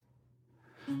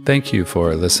Thank you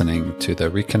for listening to the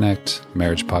Reconnect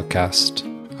Marriage Podcast.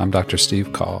 I'm Dr.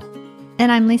 Steve Call.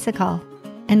 And I'm Lisa Call.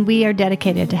 And we are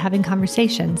dedicated to having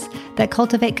conversations that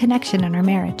cultivate connection in our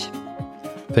marriage.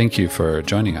 Thank you for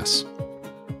joining us.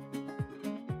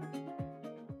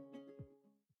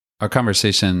 Our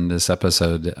conversation this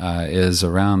episode is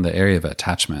around the area of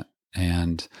attachment.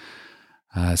 And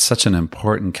such an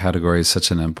important category,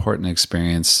 such an important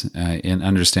experience in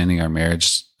understanding our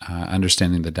marriage,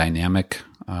 understanding the dynamic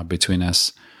between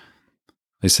us.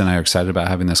 Lisa and I are excited about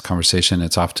having this conversation.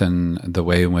 It's often the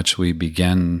way in which we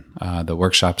begin the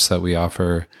workshops that we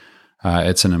offer.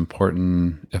 It's an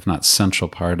important, if not central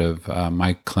part of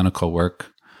my clinical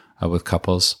work with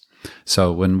couples.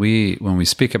 So when we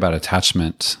speak about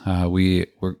attachment, we're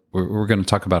going to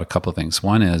talk about a couple of things.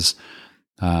 One is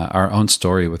our own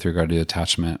story with regard to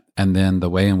attachment, and then the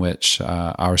way in which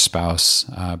our spouse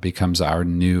becomes our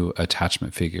new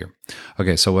attachment figure.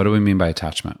 Okay, so what do we mean by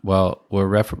attachment? Well,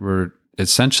 we're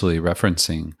essentially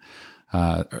referencing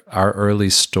our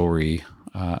early story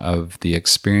of the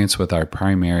experience with our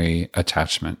primary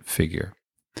attachment figure.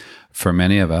 For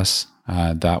many of us,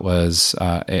 that was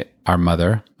our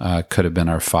mother, could have been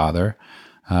our father,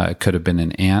 it could have been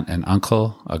an aunt, an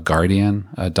uncle, a guardian,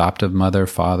 adoptive mother,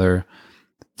 father,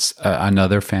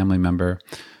 another family member.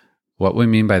 What we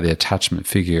mean by the attachment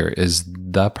figure is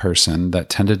the person that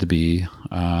tended to be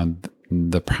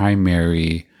the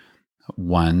primary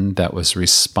one that was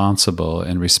responsible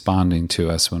in responding to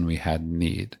us when we had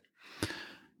need.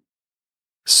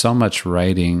 So much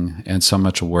writing and so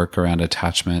much work around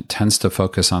attachment tends to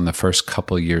focus on the first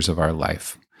couple years of our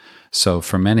life. So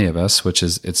for many of us,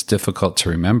 it's difficult to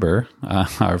remember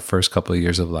our first couple of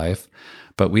years of life,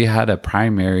 but we had a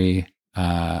primary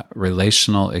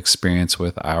relational experience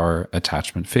with our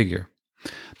attachment figure.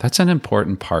 That's an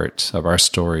important part of our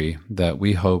story that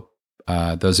we hope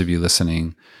those of you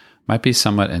listening might be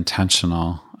somewhat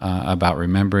intentional about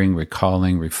remembering,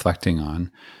 recalling, reflecting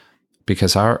on,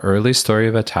 because our early story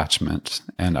of attachment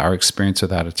and our experience with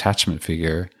that attachment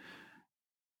figure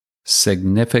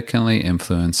significantly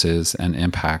influences and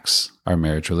impacts our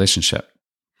marriage relationship.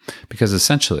 Because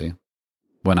essentially,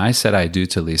 when I said I do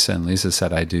to Lisa and Lisa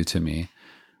said I do to me,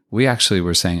 we actually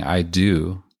were saying I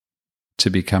do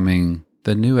to becoming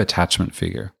the new attachment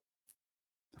figure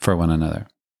for one another.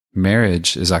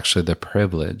 Marriage is actually the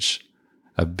privilege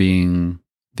of being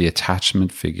the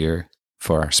attachment figure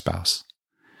for our spouse.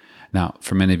 Now,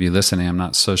 for many of you listening, I'm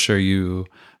not so sure you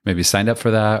maybe signed up for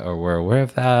that or were aware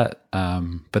of that,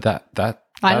 but that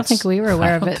I don't think we were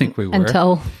aware of it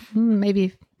until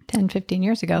maybe 10, 15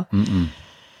 years ago. Mm-mm.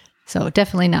 So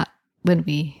definitely not when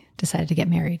we decided to get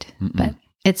married. Mm-mm. But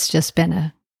it's just been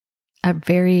a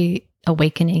very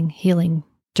awakening, healing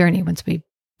journey once we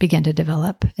began to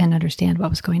develop and understand what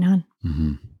was going on.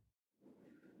 Mm-hmm.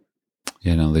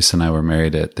 Lisa and I were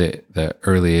married at the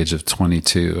early age of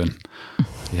 22. And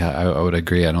yeah, I would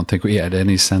agree. I don't think we had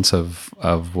any sense of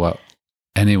what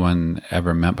anyone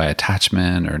ever meant by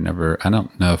attachment I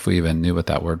don't know if we even knew what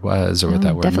that word was or what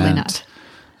that word definitely meant.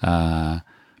 Not.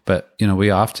 But, we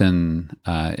often,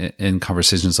 in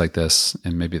conversations like this,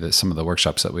 and maybe some of the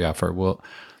workshops that we offer, we'll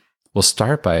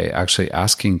start by actually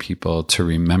asking people to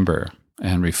remember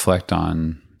and reflect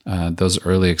on those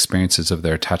early experiences of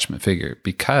their attachment figure.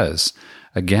 Because,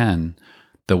 again,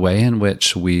 the way in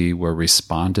which we were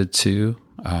responded to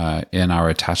in our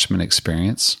attachment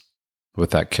experience with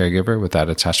that caregiver, with that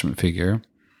attachment figure,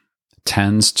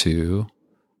 tends to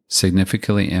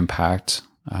significantly impact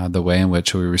the way in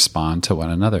which we respond to one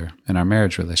another in our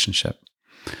marriage relationship.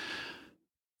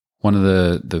 One of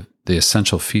the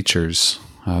essential features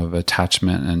of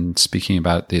attachment, and speaking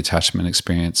about the attachment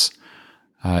experience,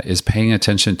 is paying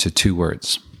attention to two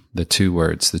words.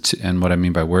 And what I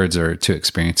mean by words are two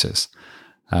experiences,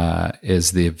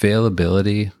 is the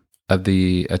availability of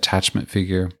the attachment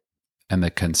figure and the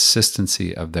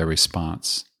consistency of their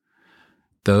response.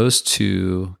 Those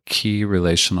two key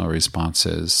relational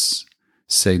responses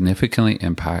significantly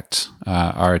impact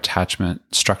our attachment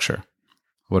structure.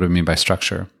 What do we mean by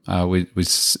structure? We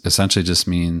essentially just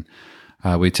mean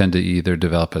we tend to either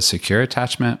develop a secure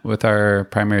attachment with our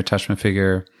primary attachment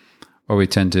figure, or we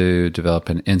tend to develop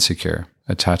an insecure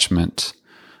attachment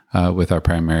with our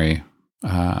primary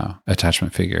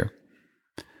attachment figure.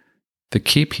 The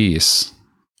key piece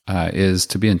is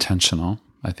to be intentional,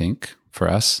 I think, for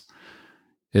us,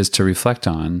 is to reflect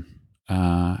on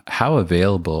how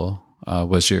available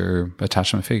was your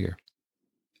attachment figure,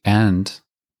 and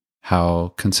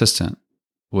how consistent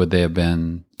would they have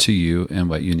been to you in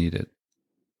what you needed,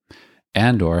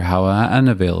 and or how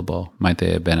unavailable might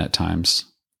they have been at times,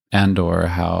 and or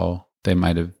how they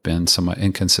might have been somewhat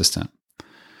inconsistent.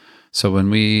 So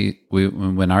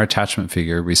when our attachment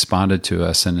figure responded to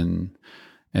us and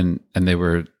they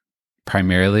were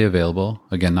primarily available,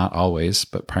 again, not always,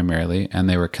 but primarily, and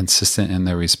they were consistent in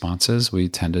their responses, we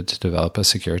tended to develop a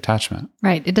secure attachment.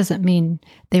 Right. It doesn't mean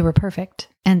they were perfect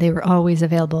and they were always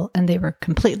available and they were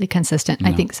completely consistent. No.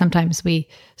 I think sometimes we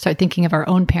start thinking of our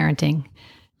own parenting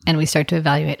and we start to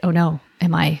evaluate, oh no,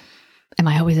 am I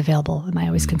always available? Am I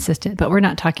always consistent? But we're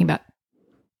not talking about,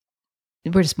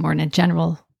 we're just more in a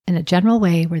general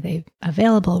way, were they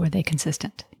available? Were they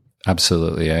consistent?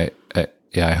 Absolutely.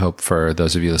 I hope for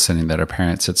those of you listening that are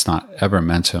parents, it's not ever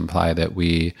meant to imply that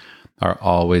we are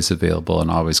always available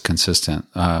and always consistent.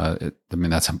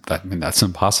 That's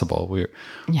impossible.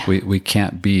 We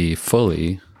can't be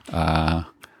fully at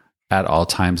all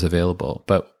times available.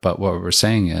 But what we're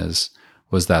saying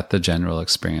was that the general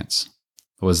experience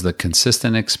was the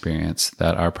consistent experience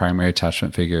that our primary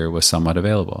attachment figure was somewhat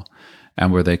available,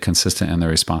 and were they consistent in their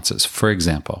responses? For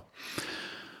example,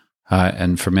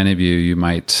 and for many of you, you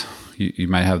might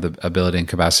have the ability and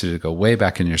capacity to go way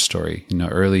back in your story,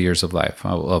 early years of life.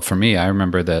 Well, for me, I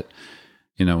remember that,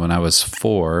 when I was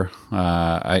 4,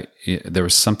 there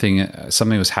was something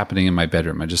was happening in my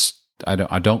bedroom.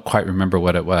 I don't quite remember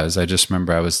what it was. I just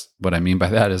remember what I mean by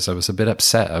that is I was a bit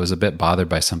upset. I was a bit bothered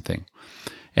by something.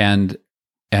 And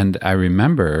I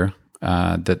remember,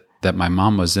 that my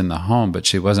mom was in the home, but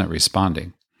she wasn't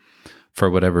responding for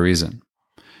whatever reason.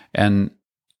 And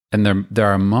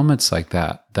there are moments like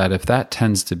that if that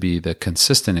tends to be the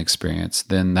consistent experience,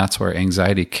 then that's where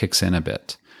anxiety kicks in a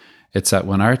bit. It's that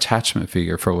when our attachment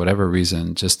figure, for whatever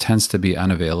reason, just tends to be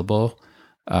unavailable,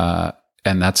 and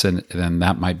then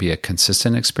that might be a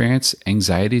consistent experience,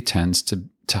 anxiety tends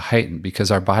to heighten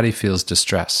because our body feels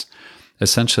distress.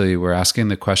 Essentially, we're asking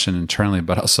the question internally,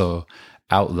 but also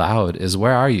out loud is,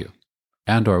 where are you?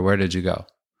 And or where did you go?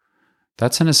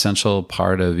 That's an essential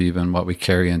part of even what we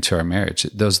carry into our marriage.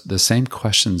 The same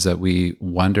questions that we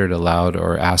wondered aloud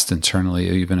or asked internally,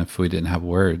 even if we didn't have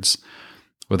words,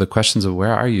 were the questions of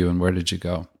where are you and where did you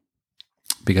go?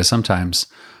 Because sometimes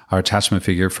our attachment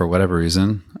figure, for whatever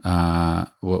reason,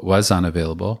 was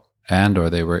unavailable and or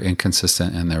they were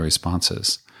inconsistent in their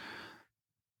responses.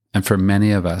 And for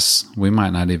many of us, we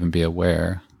might not even be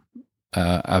aware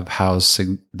of how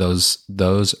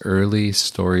those early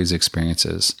stories,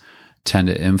 experiences tend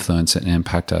to influence and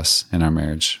impact us in our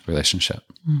marriage relationship.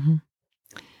 Mm-hmm.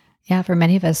 Yeah, for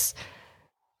many of us,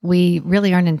 we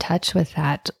really aren't in touch with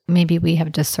that. Maybe we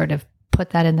have just sort of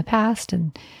put that in the past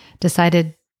and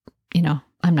decided,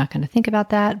 I'm not going to think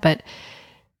about that, but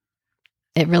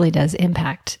it really does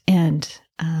impact. And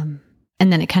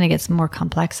then it kind of gets more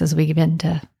complex as we begin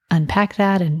to unpack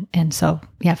that. And so,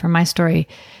 yeah, for my story,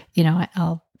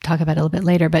 I'll talk about it a little bit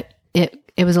later, but it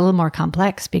was a little more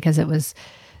complex because it was,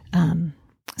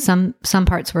 some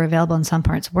parts were available and some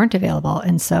parts weren't available.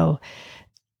 And so,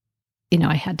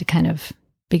 I had to kind of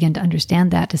begin to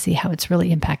understand that to see how it's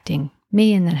really impacting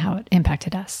me and then how it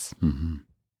impacted us. Mm-hmm.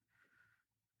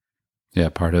 Yeah.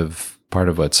 Part of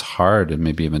what's hard and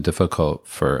maybe even difficult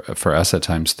for us at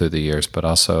times through the years, but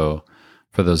also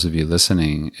for those of you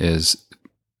listening is,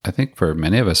 I think for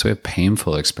many of us, we have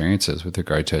painful experiences with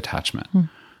regard to attachment,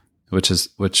 which is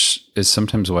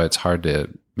sometimes why it's hard to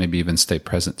maybe even stay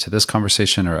present to this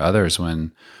conversation or others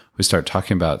when we start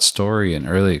talking about story and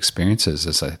early experiences.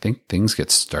 Is I think things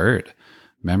get stirred,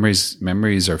 memories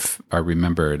are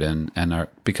remembered, and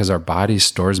because our body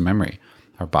stores memory,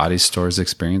 our body stores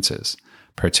experiences,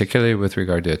 particularly with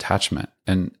regard to attachment.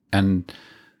 And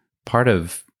part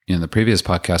of the previous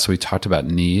podcast we talked about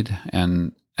need,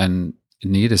 and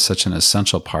need is such an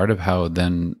essential part of how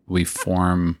then we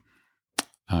form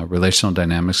relational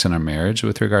dynamics in our marriage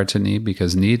with regard to need,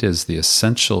 because need is the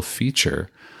essential feature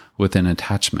within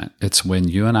attachment. It's when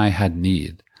you and I had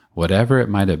need, whatever it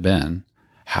might have been,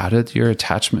 how did your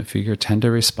attachment figure tend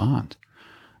to respond?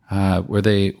 Were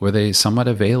they somewhat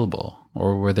available,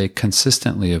 or were they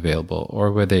consistently available,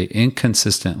 or were they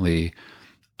inconsistently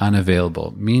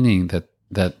unavailable? Meaning that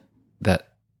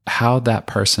how that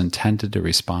person tended to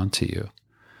respond to you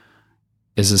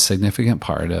is a significant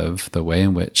part of the way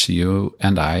in which you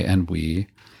and I and we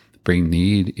bring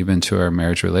need even to our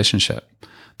marriage relationship.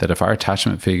 That if our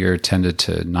attachment figure tended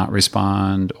to not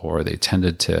respond, or they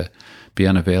tended to be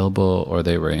unavailable, or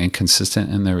they were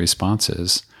inconsistent in their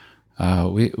responses,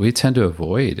 we tend to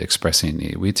avoid expressing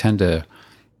need. We tend to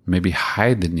maybe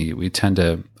hide the need. We tend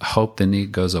to hope the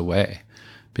need goes away,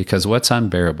 because what's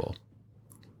unbearable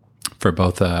for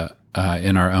both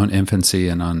in our own infancy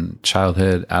and on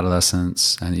childhood,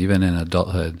 adolescence, and even in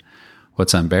adulthood,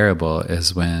 what's unbearable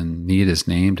is when need is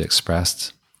named,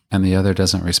 expressed, and the other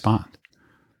doesn't respond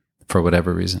for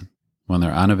whatever reason. when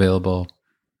they're unavailable,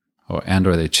 or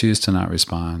they choose to not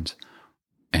respond,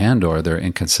 or they're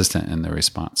inconsistent in their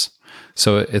response.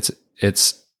 So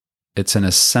it's an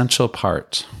essential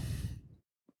part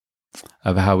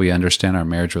of how we understand our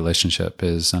marriage relationship,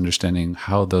 is understanding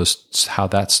how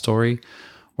that story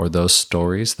or those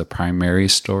stories, the primary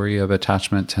story of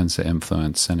attachment, tends to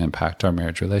influence and impact our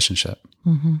marriage relationship.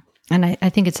 Mm-hmm. And I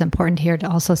think it's important here to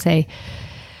also say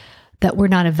that we're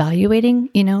not evaluating,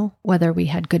 whether we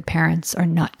had good parents or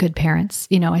not good parents.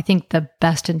 I think the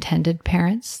best intended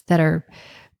parents that are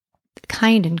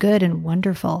kind and good and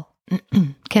wonderful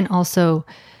can also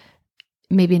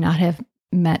maybe not have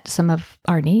met some of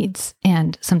our needs.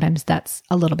 And sometimes that's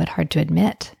a little bit hard to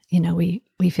admit.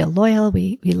 We feel loyal,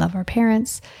 we love our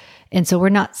parents. And so we're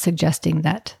not suggesting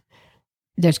that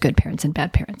there's good parents and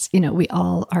bad parents. We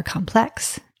all are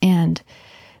complex and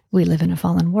we live in a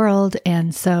fallen world.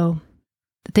 And so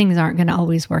things aren't going to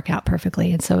always work out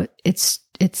perfectly. And so it's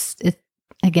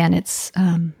again,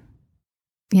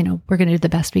 we're going to do the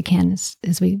best we can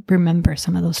as we remember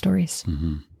some of those stories.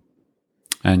 Mm-hmm.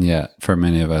 And yet, for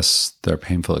many of us, there are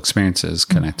painful experiences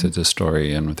connected to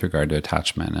story and with regard to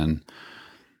attachment. And,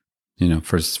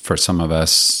 for some of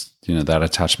us, that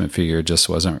attachment figure just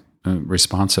wasn't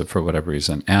responsive for whatever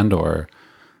reason, or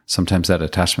sometimes that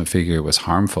attachment figure was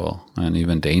harmful and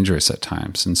even dangerous at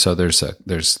times. And so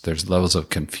there's levels of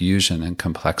confusion and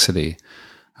complexity.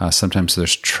 Sometimes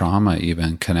there's trauma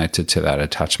even connected to that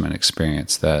attachment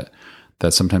experience, that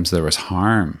sometimes there was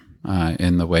harm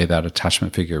in the way that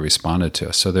attachment figure responded to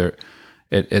us. So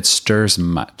it stirs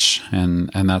much.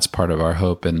 And that's part of our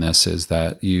hope in this, is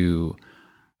that you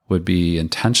would be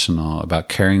intentional about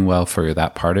caring well for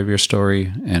that part of your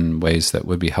story in ways that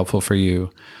would be helpful for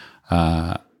you,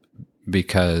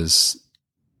 because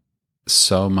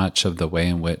so much of the way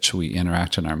in which we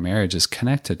interact in our marriage is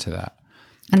connected to that.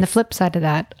 And the flip side of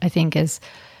that, I think, is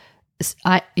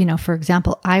for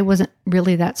example, I wasn't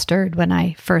really that stirred when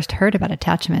I first heard about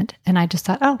attachment. And I just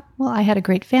thought, oh, well, I had a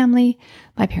great family.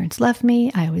 My parents loved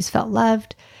me. I always felt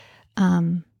loved.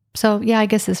 So yeah, I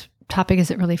guess this topic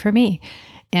isn't really for me.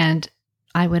 And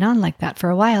I went on like that for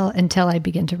a while until I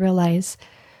began to realize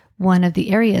one of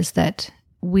the areas that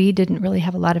we didn't really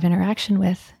have a lot of interaction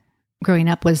with growing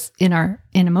up was in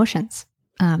emotions,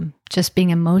 just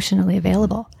being emotionally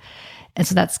available. And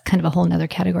so that's kind of a whole nother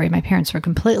category. My parents were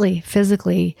completely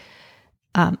physically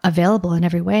available in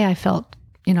every way. I felt,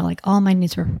 like all my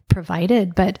needs were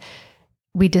provided, but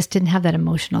we just didn't have that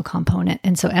emotional component.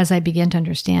 And so as I began to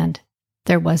understand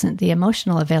there wasn't the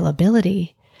emotional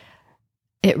availability,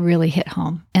 it really hit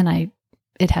home. And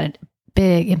it had a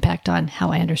big impact on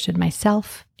how I understood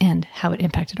myself and how it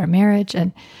impacted our marriage.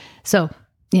 And so,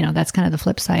 that's kind of the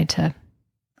flip side to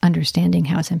understanding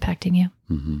how it's impacting you.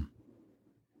 Mm-hmm.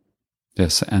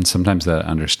 Yes, and sometimes that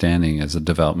understanding is a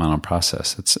developmental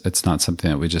process. It's not something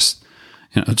that we just,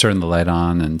 turn the light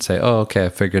on and say, oh, okay, I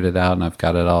figured it out and I've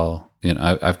got it all,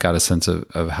 I've got a sense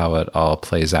of how it all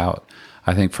plays out.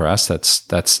 I think for us,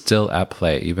 that's still at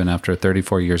play. Even after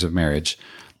 34 years of marriage,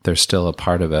 there's still a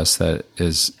part of us that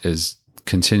is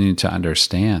continuing to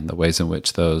understand the ways in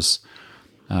which those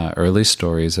early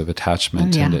stories of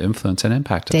attachment tend to influence and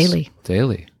impact us.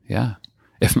 Daily, yeah.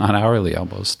 If not hourly,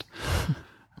 almost.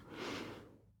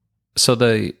 So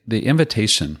the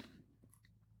invitation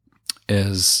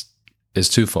is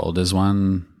twofold. Is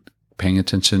one, paying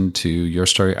attention to your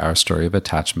story, our story of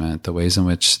attachment, the ways in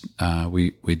which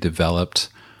we developed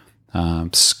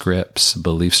scripts,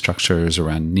 belief structures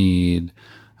around need,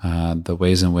 the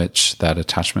ways in which that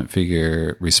attachment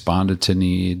figure responded to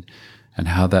need, and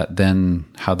how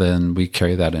then we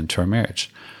carry that into our marriage.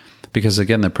 Because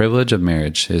again, the privilege of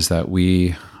marriage is that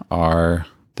we are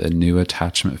the new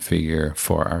attachment figure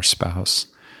for our spouse.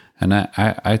 And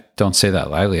I don't say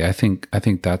that lightly. I think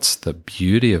that's the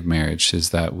beauty of marriage,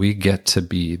 is that we get to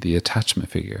be the attachment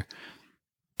figure.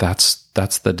 That's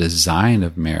the design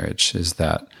of marriage, is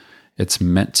that it's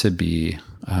meant to be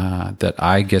that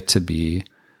I get to be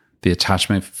the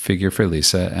attachment figure for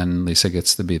Lisa, and Lisa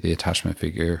gets to be the attachment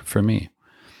figure for me.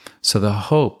 So the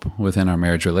hope within our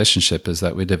marriage relationship is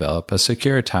that we develop a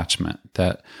secure attachment,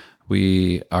 that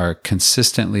we are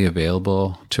consistently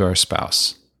available to our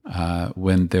spouse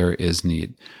when there is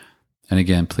need. And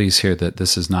again, please hear that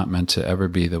this is not meant to ever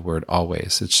be the word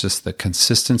always. It's just the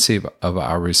consistency of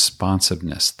our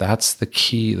responsiveness. That's the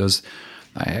key.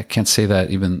 I can't say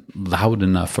that even loud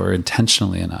enough or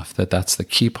intentionally enough, that's the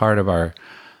key part of our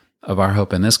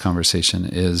hope in this conversation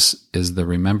is the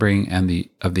remembering and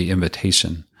of the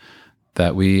invitation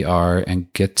that we are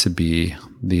and get to be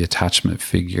the attachment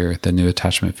figure, the new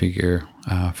attachment figure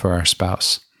for our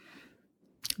spouse.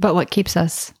 But what keeps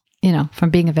us from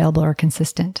being available or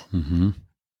consistent. Mm-hmm.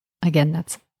 Again,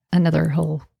 that's another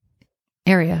whole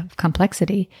area of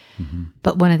complexity. Mm-hmm.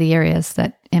 But one of the areas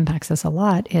that impacts us a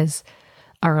lot is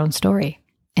our own story.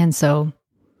 And so,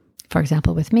 for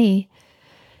example, with me,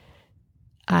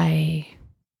 I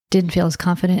didn't feel as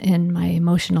confident in my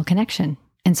emotional connection.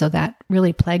 And so that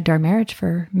really plagued our marriage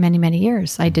for many, many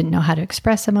years. I didn't know how to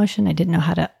express emotion. I didn't know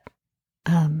how to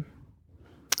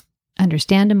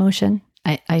understand emotion.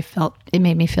 I felt it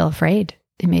made me feel afraid.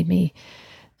 It made me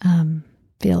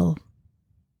feel,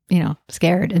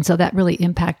 scared. And so that really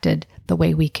impacted the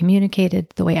way we communicated,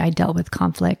 the way I dealt with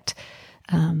conflict.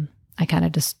 I kind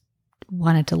of just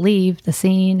wanted to leave the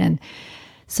scene. And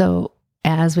so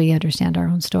as we understand our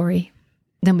own story,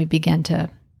 then we begin to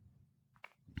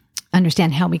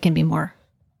understand how we can be more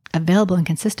available and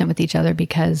consistent with each other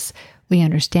because we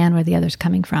understand where the other's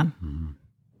coming from.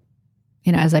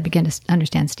 Mm-hmm. As I begin to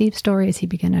understand Steve's stories, he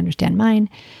began to understand mine.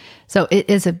 So it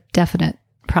is a definite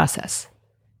process.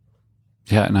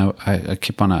 Yeah, and I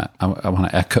keep on I want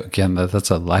to echo again that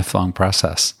that's a lifelong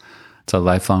process. It's a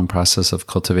lifelong process of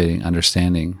cultivating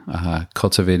understanding,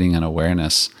 cultivating an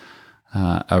awareness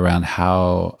around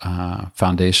how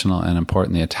foundational and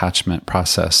important the attachment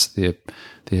process, the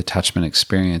attachment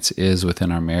experience is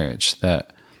within our marriage.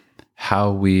 That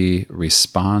how we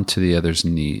respond to the other's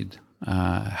need,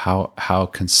 how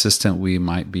consistent we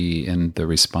might be in the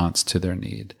response to their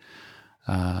need.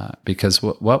 Because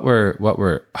what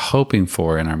we're hoping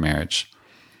for in our marriage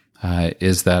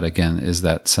is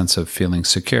that sense of feeling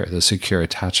secure, the secure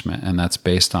attachment, and that's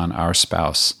based on our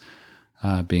spouse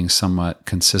being somewhat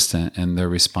consistent in their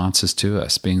responses to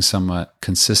us, being somewhat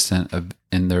consistent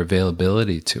in their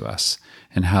availability to us,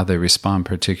 and how they respond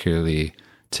particularly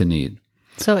to need.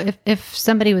 So if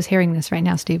somebody was hearing this right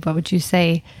now, Steve, what would you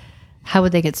say? How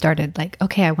would they get started? Like,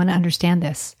 okay, I want to understand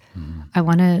this. Mm-hmm. I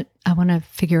want to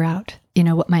figure out,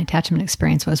 what my attachment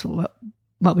experience was.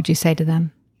 What would you say to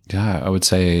them? Yeah, I would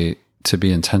say to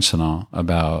be intentional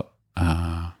about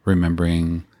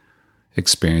remembering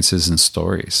experiences and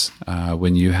stories.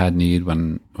 When you had need,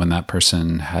 when that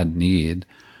person had need,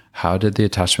 how did the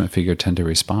attachment figure tend to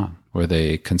respond? Were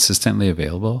they consistently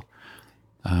available?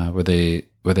 Were they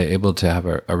able to have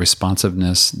a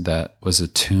responsiveness that was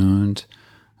attuned,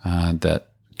 that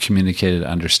communicated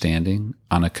understanding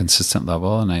on a consistent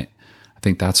level? And I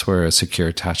think that's where a secure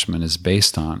attachment is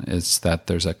based on. It's that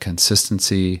there's a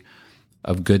consistency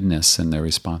of goodness in their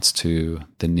response to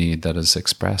the need that is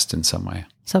expressed in some way.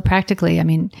 So practically,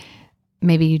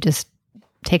 maybe you just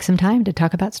take some time to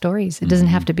talk about stories. It doesn't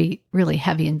have to be really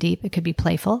heavy and deep. It could be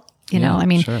playful.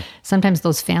 Sure. Sometimes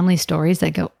those family stories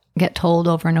that get told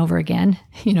over and over again,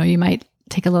 you might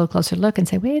take a little closer look and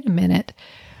say, wait a minute,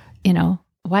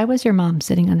 why was your mom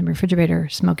sitting on the refrigerator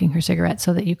smoking her cigarette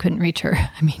so that you couldn't reach her?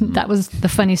 That was the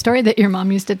funny story that your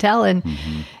mom used to tell. And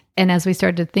and as we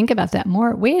started to think about that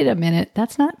more, wait a minute,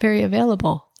 that's not very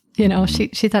available.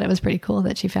 She thought it was pretty cool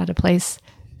that she found a place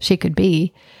she could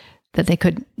be, that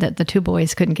the two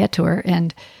boys couldn't get to her.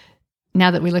 And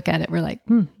now that we look at it, we're like,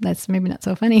 that's maybe not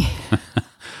so funny.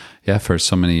 Yeah, for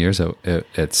so many years,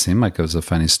 it seemed like it was a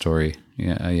funny story.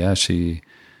 Yeah, she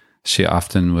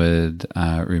often would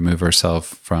remove herself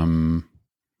from,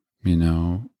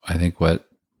 I think what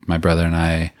my brother and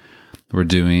I were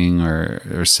doing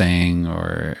or saying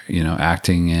or,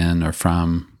 acting in or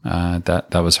from.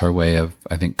 That was her way of,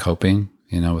 I think, coping,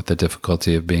 with the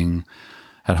difficulty of being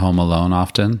at home alone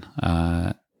often.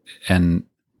 And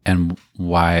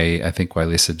why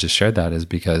Lisa just shared that is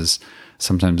because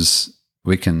sometimes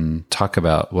we can talk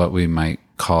about what we might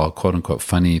call quote unquote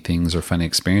funny things or funny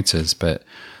experiences, but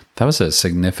that was a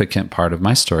significant part of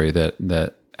my story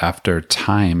that after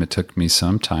time, it took me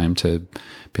some time to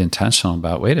be intentional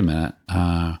about, wait a minute,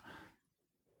 that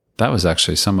was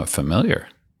actually somewhat familiar,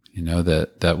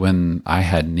 that when I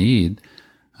had need,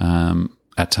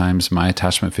 at times my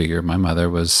attachment figure, my mother,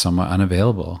 was somewhat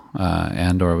unavailable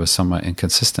and or was somewhat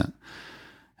inconsistent.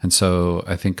 And so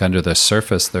I think under the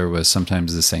surface, there was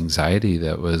sometimes this anxiety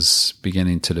that was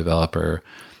beginning to develop or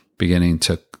beginning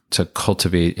to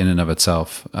cultivate in and of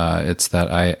itself. It's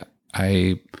that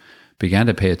I began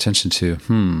to pay attention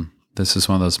to, this is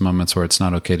one of those moments where it's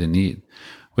not okay to need,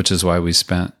 which is why we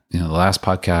spent, the last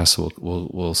podcast,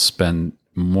 we'll spend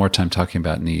more time talking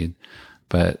about need,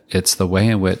 but it's the way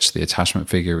in which the attachment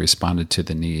figure responded to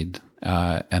the need.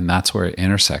 And that's where it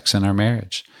intersects in our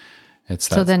marriage.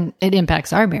 So then it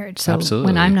impacts our marriage. So absolutely.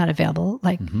 When I'm not available,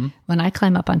 like when I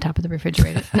climb up on top of the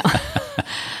refrigerator, no,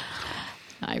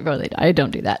 I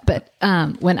don't do that. But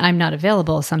when I'm not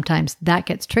available, sometimes that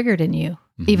gets triggered in you,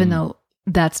 even though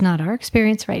that's not our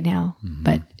experience right now.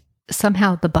 But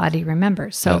somehow the body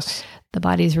remembers. So Yes. the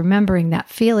body's remembering that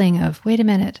feeling of, wait a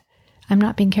minute, I'm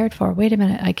not being cared for. Wait a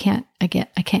minute, I can't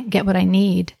get what I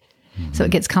need. Mm-hmm. So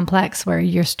it gets complex where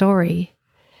your story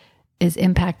is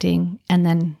impacting, and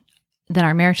then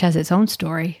our marriage has its own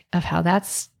story of how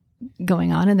that's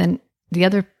going on, and then the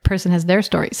other person has their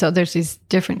story. So there's these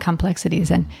different complexities,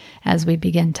 and as we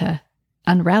begin to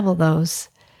unravel those,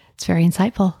 it's very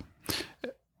insightful.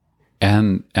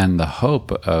 And the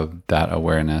hope of that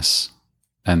awareness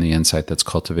and the insight that's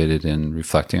cultivated in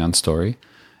reflecting on story,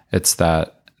 it's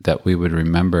that we would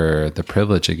remember the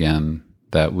privilege again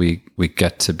that we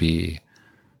get to be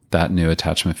that new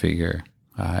attachment figure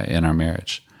in our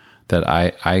marriage. That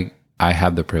I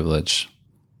have the privilege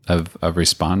of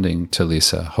responding to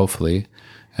Lisa, hopefully,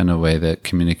 in a way that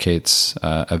communicates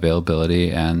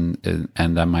availability, and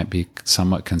I might be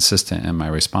somewhat consistent in my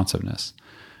responsiveness.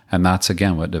 And that's,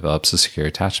 again, what develops a secure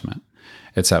attachment.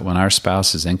 It's that when our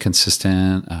spouse is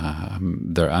inconsistent,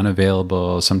 they're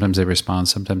unavailable, sometimes they respond,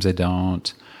 sometimes they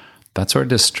don't, that's where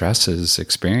distress is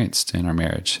experienced in our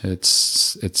marriage.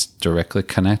 It's directly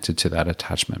connected to that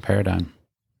attachment paradigm.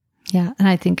 Yeah, and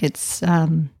I think it's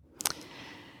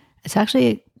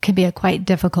actually can be a quite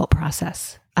difficult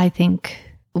process. I think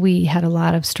we had a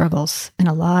lot of struggles and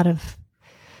a lot of,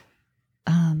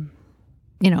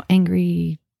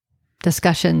 angry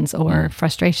discussions or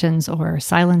frustrations or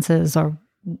silences or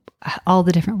all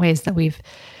the different ways that we've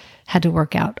had to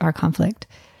work out our conflict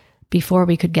before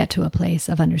we could get to a place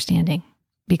of understanding,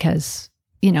 because,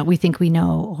 we think we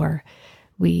know, or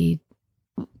we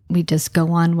just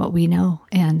go on what we know,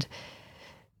 and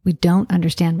we don't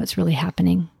understand what's really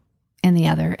happening in the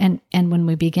other. And when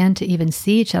we begin to even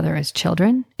see each other as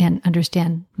children and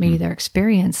understand maybe their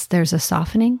experience, there's a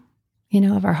softening,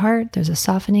 of our heart. There's a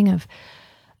softening of,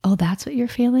 oh, that's what you're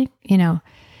feeling,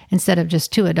 instead of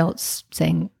just two adults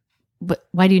saying, but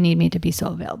why do you need me to be so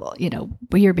available?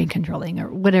 You're being controlling, or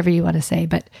whatever you want to say.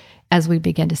 But as we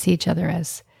begin to see each other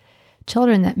as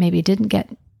children that maybe didn't get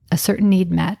a certain need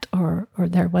met, or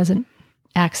there wasn't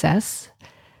access,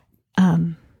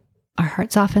 our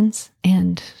heart softens,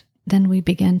 and then we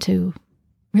begin to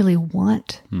really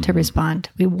want to respond.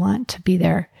 We want to be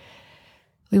there.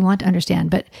 We want to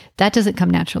understand, but that doesn't come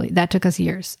naturally. That took us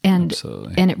years. And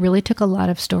Absolutely. And it really took a lot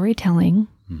of storytelling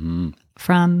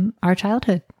from our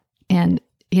childhood. And,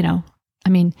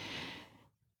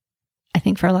 I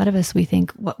think for a lot of us, we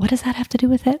think, what does that have to do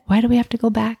with it? Why do we have to go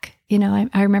back? I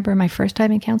remember my first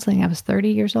time in counseling, I was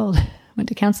 30 years old, went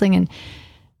to counseling, and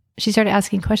she started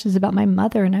asking questions about my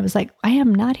mother. And I was like, I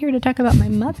am not here to talk about my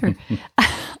mother.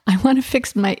 I want to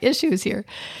fix my issues here.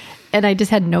 And I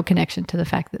just had no connection to the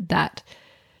fact that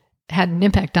had an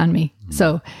impact on me.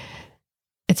 So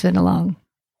it's been a long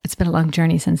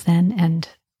journey since then, and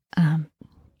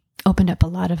opened up a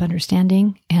lot of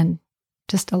understanding and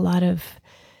just a lot of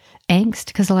angst,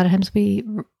 because a lot of times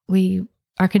we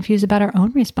are confused about our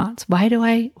own response. Why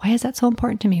is that so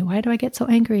important to me? Why do I get so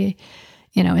angry,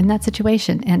 in that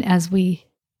situation? And as we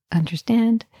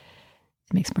understand,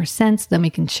 it makes more sense. Then we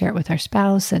can share it with our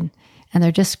spouse, and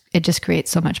it just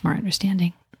creates so much more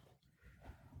understanding.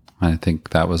 I think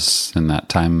that was, in that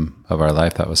time of our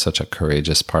life, that was such a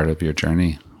courageous part of your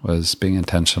journey, was being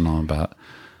intentional about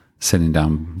sitting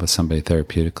down with somebody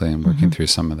therapeutically and working through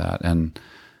some of that. And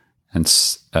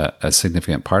a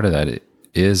significant part of that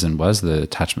is and was the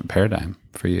attachment paradigm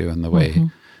for you, and the way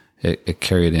it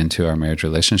carried into our marriage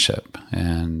relationship.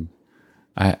 And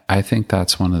I think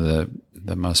that's one of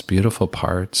the most beautiful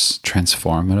parts,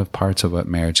 transformative parts of what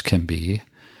marriage can be.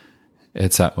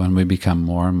 It's that when we become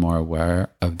more and more aware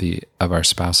of our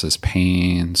spouse's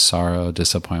pain, sorrow,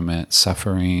 disappointment,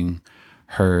 suffering,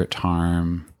 hurt,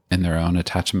 harm in their own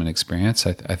attachment experience,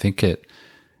 I think it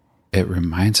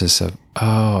reminds us of,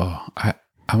 I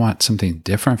want something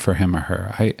different for him or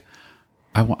her.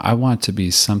 I want to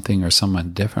be something or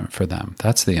someone different for them.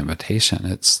 That's the invitation.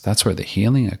 That's where the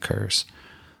healing occurs.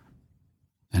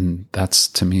 And that's,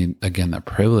 to me, again, the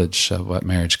privilege of what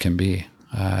marriage can be.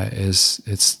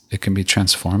 It can be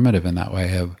transformative in that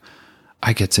way of,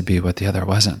 I get to be what the other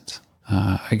wasn't.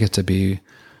 I get to be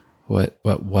what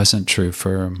wasn't true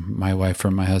for my wife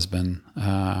or my husband.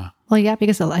 Well, yeah,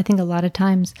 because I think a lot of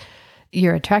times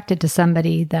you're attracted to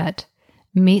somebody that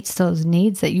meets those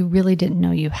needs that you really didn't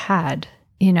know you had.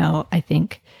 I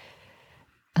think,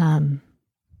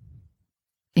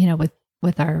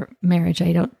 with our marriage,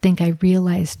 I don't think I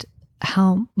realized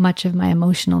how much of my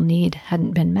emotional need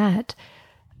hadn't been met,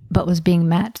 but was being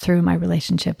met through my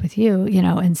relationship with you,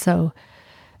 and so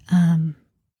I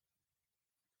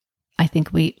think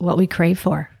what we crave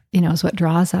for, is what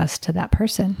draws us to that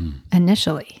person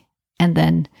initially. And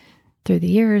then through the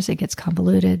years, it gets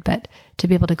convoluted, but to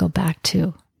be able to go back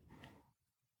to,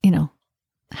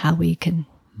 how we can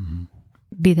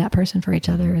be that person for each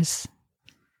other is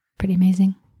pretty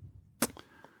amazing.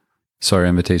 So our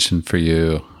invitation for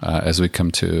you as we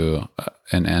come to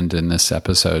an end in this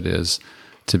episode is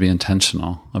to be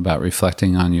intentional about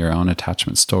reflecting on your own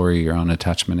attachment story, your own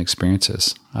attachment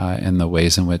experiences, and the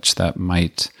ways in which that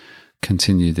might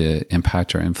continue to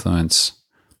impact or influence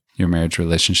your marriage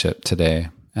relationship today.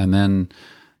 And then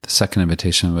the second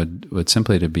invitation would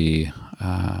simply to be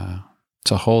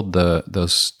to hold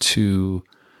those two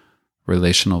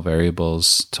relational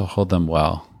variables, to hold them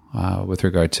well with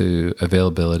regard to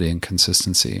availability and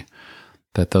consistency,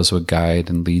 that those would guide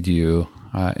and lead you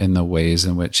in the ways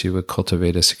in which you would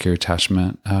cultivate a secure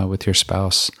attachment with your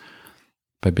spouse,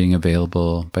 by being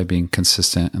available, by being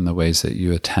consistent in the ways that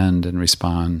you attend and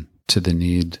respond to the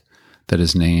need that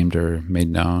is named or made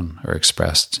known or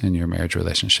expressed in your marriage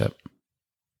relationship.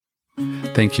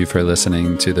 Thank you for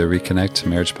listening to the Reconnect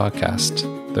Marriage Podcast.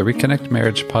 The Reconnect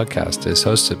Marriage Podcast is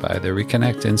hosted by the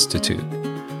Reconnect Institute.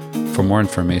 For more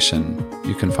information,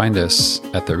 you can find us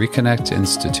at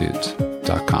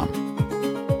thereconnectinstitute.com.